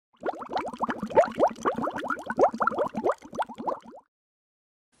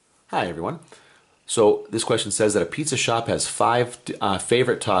Hi everyone. So this question says that a pizza shop has 5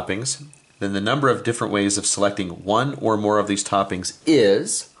 favorite toppings. Then the number of different ways of selecting one or more of these toppings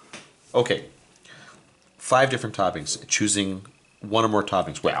is, okay, 5 different toppings, choosing one or more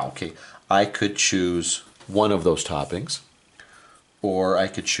toppings. Well, okay, I could choose one of those toppings, or I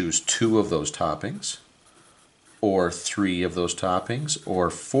could choose 2 of those toppings, or 3 of those toppings, or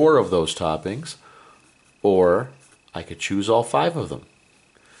 4 of those toppings, or I could choose all 5 of them.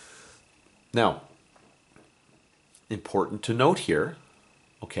 Now, important to note here,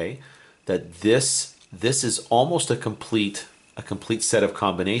 okay, that this is almost a complete set of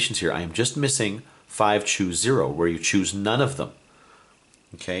combinations here. I am just missing 5 choose 0, where you choose none of them.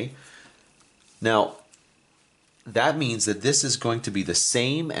 Okay? Now, that means that this is going to be the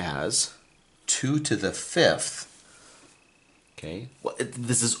same as 2 to the 5th. Okay? Well,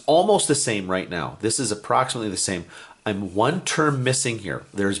 this is almost the same right now. This is approximately the same. I'm one term missing here.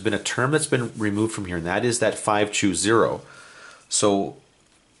 There's been a term that's been removed from here, and that is that 5 choose 0. So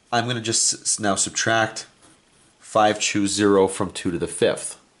I'm going to just now subtract 5 choose 0 from 2 to the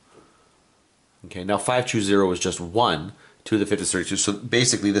 5th. Okay, now 5 choose 0 is just 1. 2 to the 5th is 32. So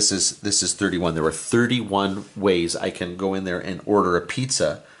basically this is 31. There are 31 ways I can go in there and order a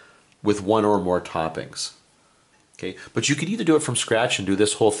pizza with one or more toppings. Okay, but you could either do it from scratch and do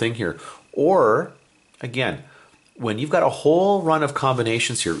this whole thing here, or again, when you've got a whole run of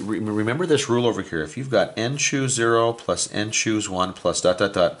combinations here, remember this rule over here. If you've got n choose 0 plus n choose 1 plus ...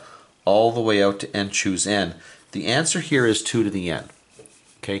 all the way out to n choose n, the answer here is 2 to the n.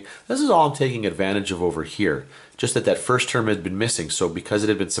 Okay, this is all I'm taking advantage of over here. Just that first term had been missing, so because it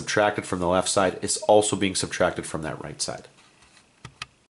had been subtracted from the left side, it's also being subtracted from that right side.